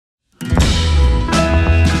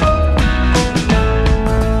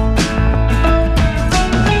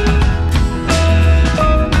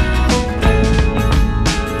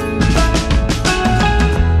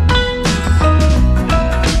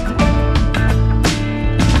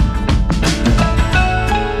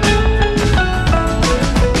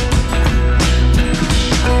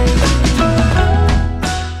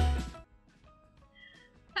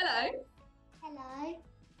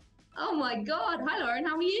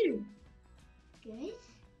you? Good.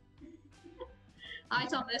 Hi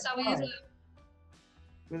Thomas, how are you as well?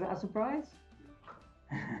 Was that a surprise?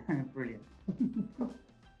 Brilliant.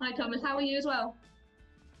 Hi Thomas, how are you as well?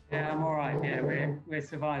 Yeah, I'm all right. Yeah, we're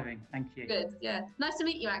surviving. Thank you. Good, yeah. Nice to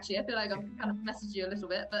meet you actually. I feel like I've kind of messaged you a little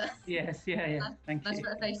bit, but Yes, yeah. Thank nice you. to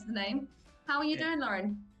put a face to the name. How are you doing,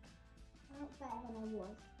 Lauren? I'm not better than I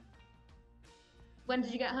was. When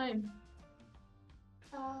did you get home?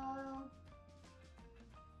 4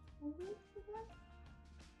 weeks ago?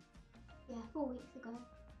 Yeah, 4 weeks ago.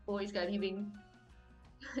 4 weeks ago. Have you been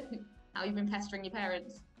how you been pestering your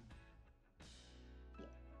parents? Yeah.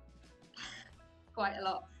 Quite a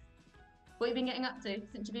lot. What have you been getting up to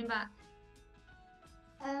since you've been back?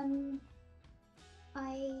 I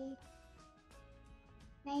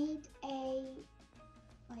made a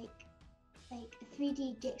like a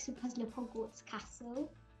 3D jigsaw puzzle of Hogwarts Castle.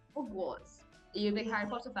 Hogwarts. Are you a big Yeah. Harry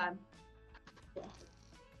Potter fan? Yeah.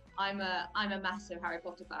 I'm a massive Harry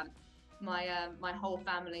Potter fan. My whole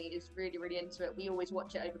family is really into it. We always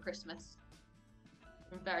watch it over Christmas.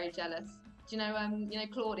 I'm very jealous. Do you know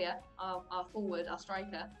Claudia, our forward, our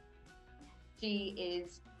striker? She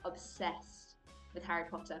is obsessed with Harry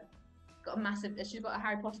Potter. She's got a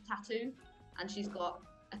Harry Potter tattoo, and she's got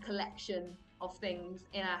a collection of things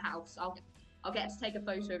in her house. I'll get to take a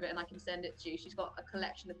photo of it and I can send it to you. She's got a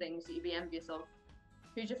collection of things that you'd be envious of.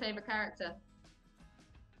 Who's your favourite character?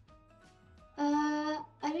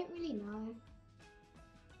 I don't really know.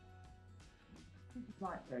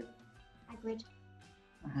 Right, though. Hagrid.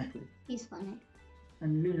 Hagrid. He's funny.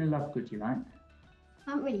 And Luna Lovegood, you like?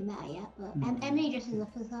 I haven't really met her yet, but Mm. Emily dresses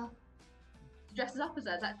up as her. She dresses up as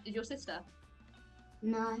her. Is your sister?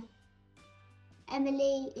 No.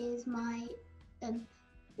 Emily is my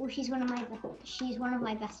she's one of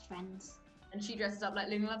my best friends. And she dresses up like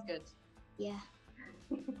Luna Lovegood. Yeah.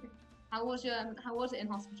 How was it in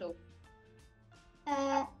hospital?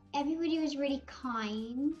 Everybody was really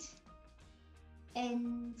kind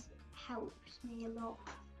and helped me a lot.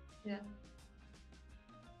 Yeah.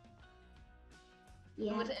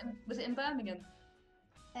 Yeah. Was it in Birmingham?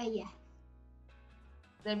 Yeah.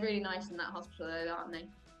 They're really nice in that hospital though, aren't they?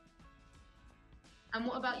 And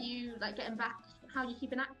what about you, like getting back? How are you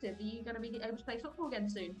keeping active? Are you going to be able to play football again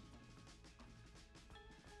soon?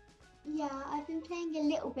 Yeah, I've been playing a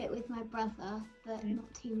little bit with my brother, but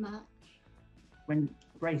not too much. When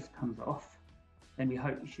brace comes off, then we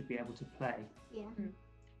hope you should be able to play. Yeah.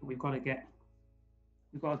 But we've got to get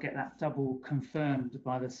that double confirmed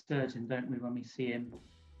by the surgeon, don't we, when we see him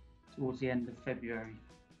towards the end of February.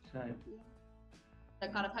 So Yeah.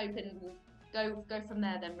 They're kind of hoping we'll go from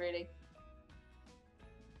there then, really.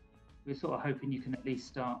 we're sort of hoping you can at least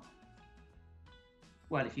start.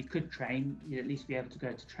 Well, if you could train, you'd at least be able to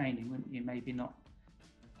go to training, wouldn't you? Maybe not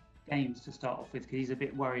games to start off with, because he's a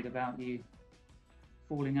bit worried about you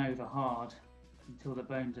falling over hard until the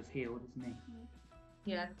bones have healed, isn't he?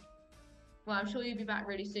 Yeah. Well, I'm sure you'll be back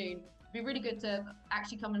really soon. It'd be really good to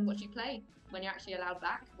actually come and watch you play when you're actually allowed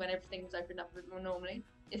back, when everything's opened up a bit more normally,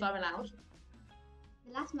 if I'm allowed.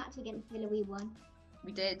 The last match against Villa we won.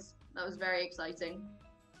 We did. That was very exciting.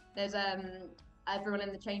 There's everyone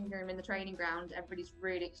in the changing room in the training ground. Everybody's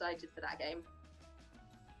really excited for that game.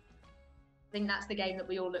 I think that's the game that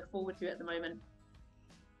we all look forward to at the moment.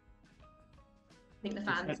 I think the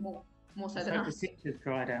fans more so than hope us. the pitch has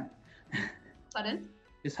dried out. Pardon?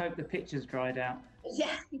 Just hope the pitch has dried out. Yeah,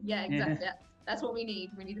 exactly. Yeah. That's what we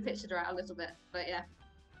need. We need the pitch to dry out a little bit. But yeah,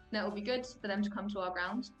 no, it'll be good for them to come to our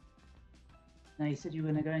ground. Now, you said you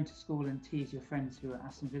were going to go into school and tease your friends who are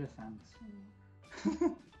Aston Villa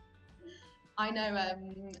fans. I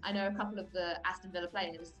know a couple of the Aston Villa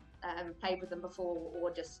players played with them before,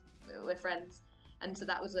 or just we're friends, and so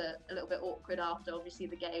that was a little bit awkward after obviously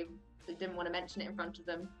the game. So didn't want to mention it in front of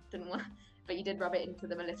them, but you did rub it into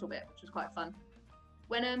them a little bit, which was quite fun.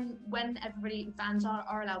 When everybody fans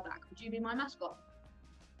are allowed back, would you be my mascot,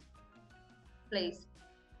 please?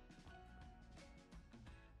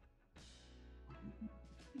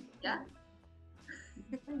 Yeah.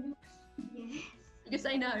 Yes. You can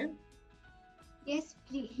say no. Yes,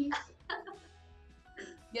 please.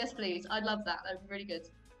 Yes, please. I'd love that. That'd be really good.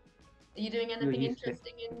 Are you doing anything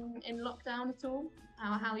interesting in lockdown at all?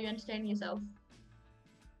 How are you entertaining yourself?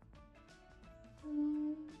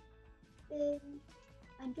 I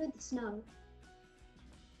enjoyed the snow.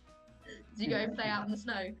 Did you go and play out in the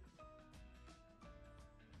snow?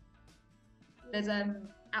 There's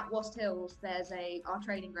at Wast Hills. There's our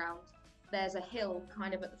training ground. There's a hill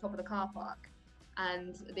kind of at the top of the car park.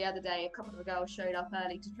 And the other day, a couple of the girls showed up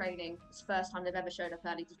early to training. It's the first time they've ever showed up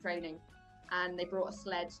early to training. And they brought a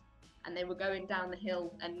sled and they were going down the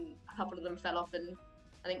hill and a couple of them fell off and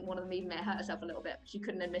I think one of them even may have hurt herself a little bit, but she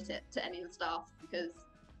couldn't admit it to any of the staff because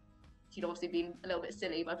she'd obviously been a little bit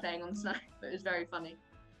silly by playing on snow. But it was very funny.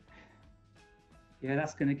 Yeah,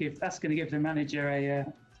 that's going to give the manager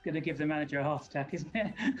a heart attack, isn't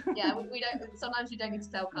it? Yeah, we don't. Sometimes we don't need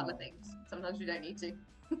to tell colour things. Sometimes we don't need to.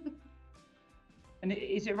 And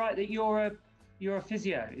is it right that you're a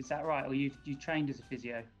physio? Is that right, or you trained as a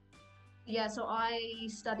physio? Yeah, so I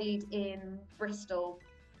studied in Bristol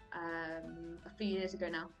a few years ago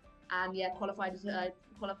now, and yeah, qualified as a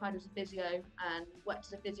physio and worked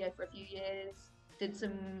as a physio for a few years. Did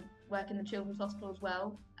some work in the children's hospital as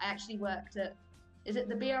well. I actually worked at, is it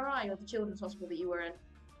the BRI or the children's hospital that you were in?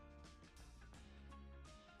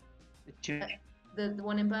 The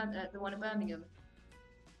one in Birmingham.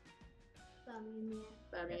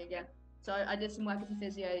 Birmingham, yeah. So I did some work as a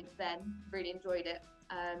physio then, really enjoyed it.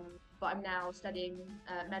 But I'm now studying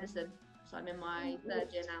medicine, so I'm in my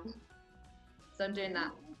third year now. So I'm doing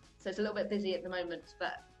that. So it's a little bit busy at the moment,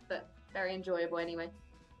 but very enjoyable anyway.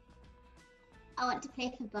 I want to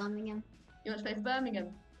play for Birmingham. You want to play for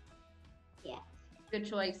Birmingham? Yeah. Good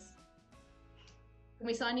choice. Can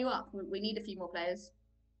we sign you up? We need a few more players.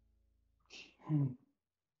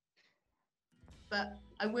 But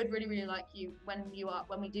I would really, really like you when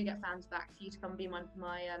we do get fans back, for you to come and be my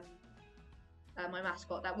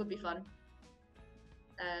mascot. That would be fun.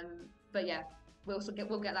 But yeah, we'll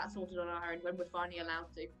get that sorted on our end when we're finally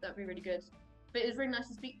allowed to. That'd be really good. But it was really nice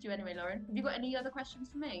to speak to you anyway, Lauren. Have you got any other questions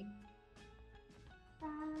for me?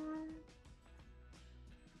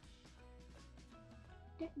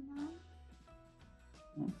 Don't know.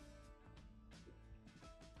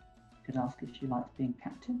 Could ask if she likes being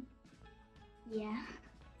captain. Yeah.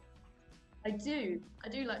 I do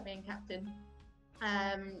like being captain.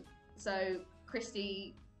 So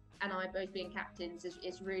Christy and I both being captains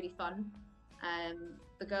is really fun.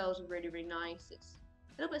 The girls are really, really nice. It's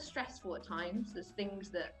a little bit stressful at times. There's things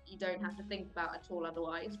that you don't have to think about at all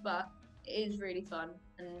otherwise, but it is really fun,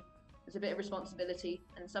 and there's a bit of responsibility,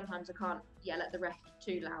 and sometimes I can't yell at the ref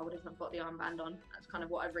too loud if I've got the armband on. That's kind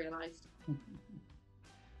of what I've realised.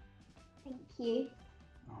 Thank you.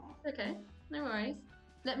 Okay, no worries.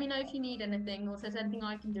 Let me know if you need anything, or if there's anything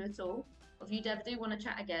I can do at all. Or if you ever do want to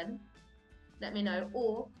chat again, let me know.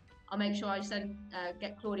 Or I'll make sure I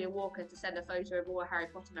get Claudia Walker to send a photo of all Harry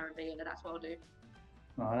Potter memorabilia. That's what I'll do.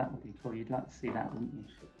 Well, that would be cool. You'd like to see that, wouldn't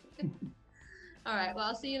you? All right, well,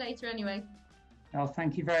 I'll see you later anyway. Oh,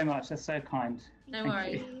 thank you very much. That's so kind. No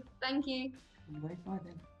worries. Thank you. Anyway, bye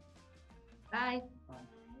then. Bye. Bye.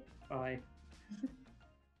 Bye.